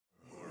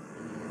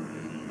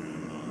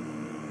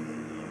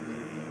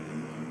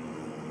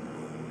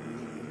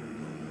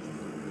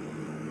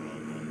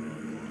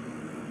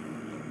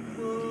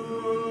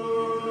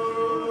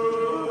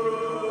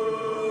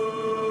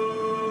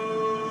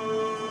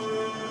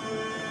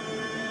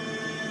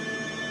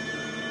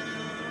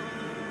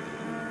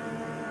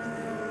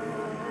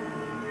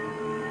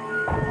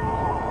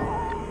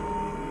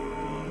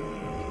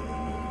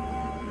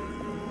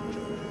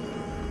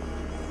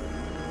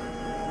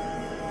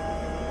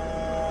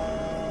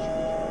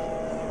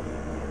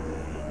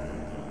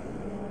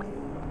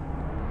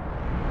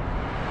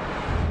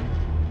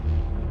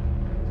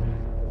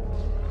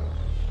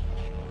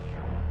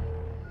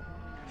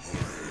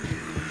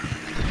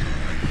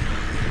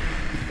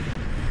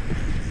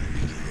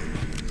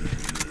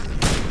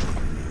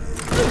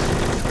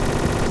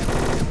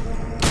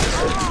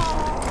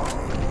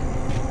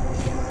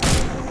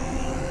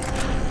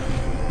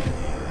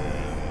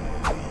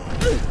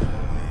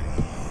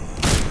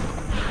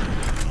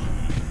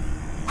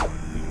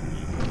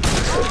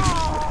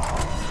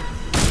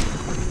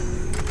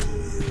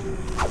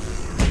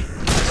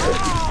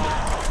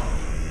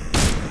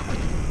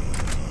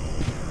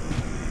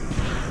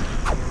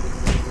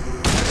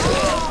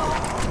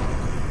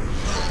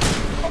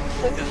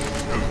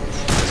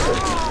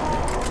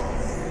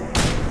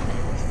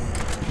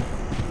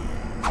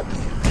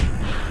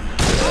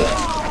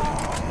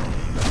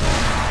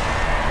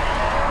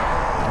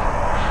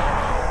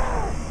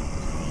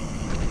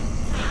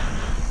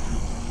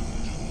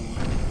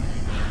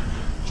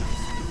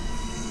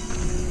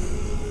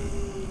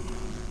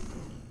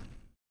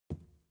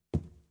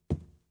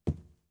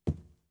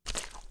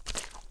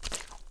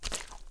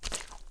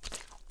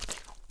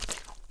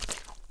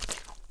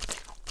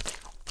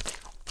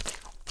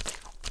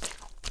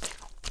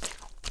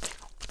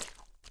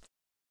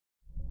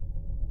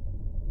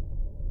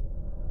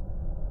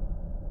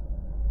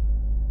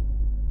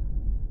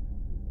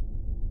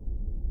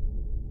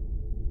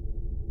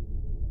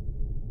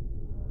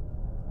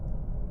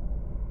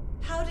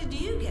How did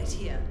you get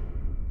here?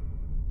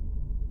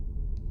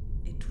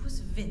 It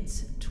was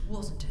Vincent,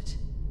 wasn't it?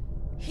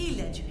 He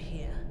led you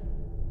here.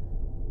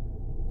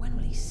 When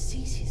will he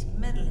cease his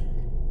meddling?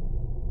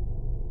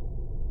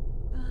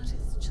 But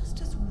it's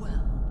just as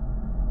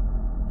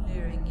well.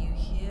 Luring you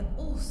here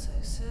also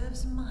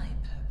serves my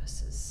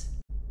purposes.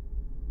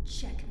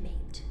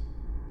 Checkmate.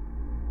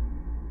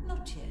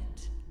 Not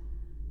yet.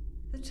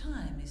 The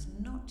time is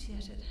not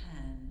yet at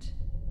hand.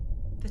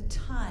 The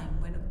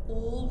time when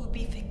all will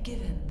be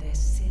forgiven their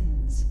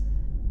sins.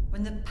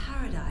 When the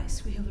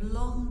paradise we have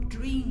long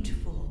dreamed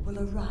for will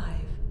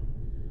arrive.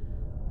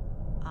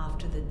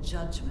 After the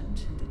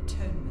judgment and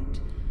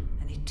atonement,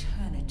 an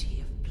eternity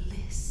of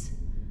bliss.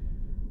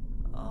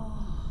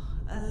 Oh,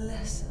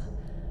 Alessa,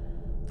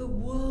 the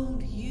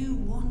world you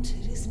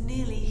wanted is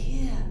nearly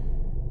here.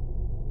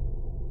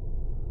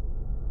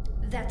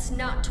 That's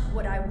not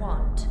what I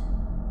want.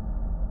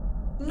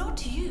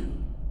 Not you.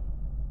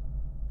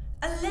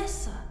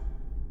 Alessa,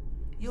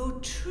 your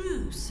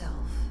true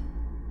self.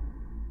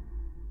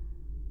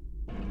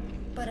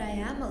 But I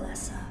am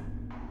Alessa.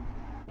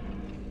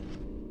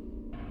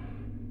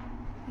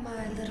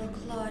 My little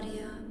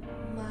Claudia,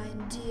 my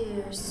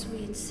dear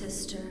sweet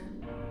sister.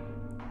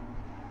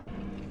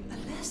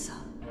 Alessa,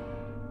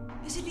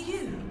 is it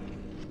you?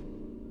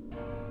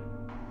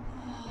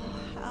 Oh,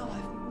 how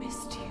I've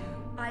missed you.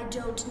 I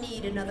don't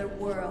need another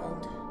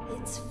world.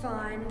 It's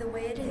fine the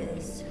way it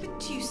is.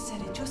 But you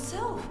said it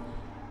yourself.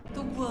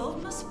 The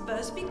world must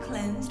first be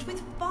cleansed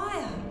with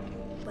fire.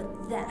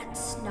 But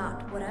that's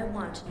not what I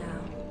want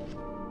now.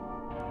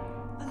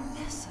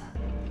 Alessa,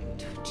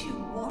 don't you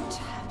want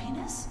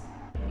happiness?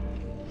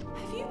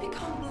 Have you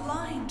become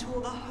blind to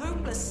all the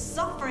hopeless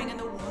suffering in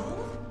the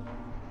world?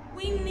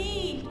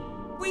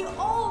 We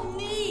all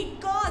need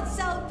God's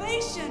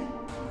salvation.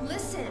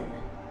 Listen,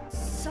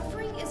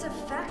 suffering is a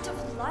fact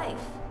of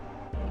life.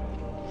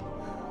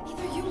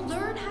 Either you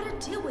learn how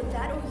to deal with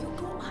that or you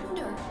go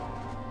under.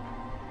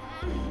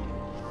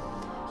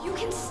 You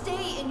can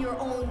stay in your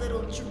own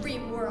little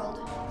dream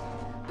world,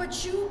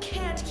 but you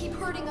can't keep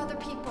hurting other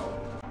people.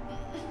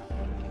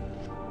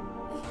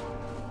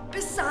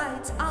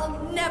 Besides, I'll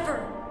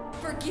never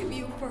forgive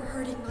you for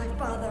hurting my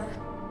father.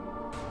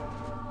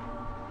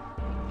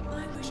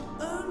 I wish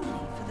only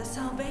for the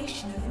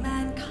salvation of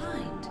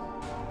mankind.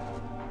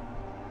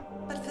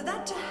 But for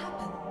that to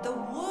happen, the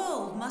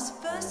world must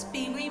first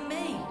be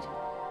remade.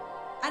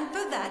 And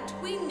for that,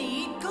 we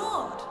need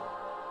God.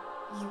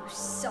 You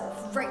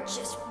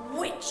self-righteous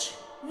witch!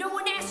 No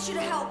one asked you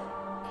to help!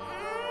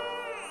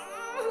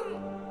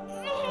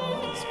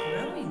 God is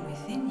growing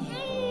within you.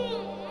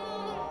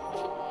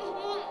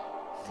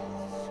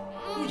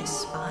 You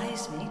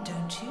despise me,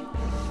 don't you?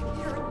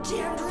 You're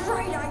damned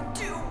right I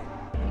do!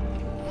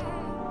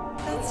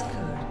 That's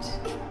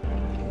good.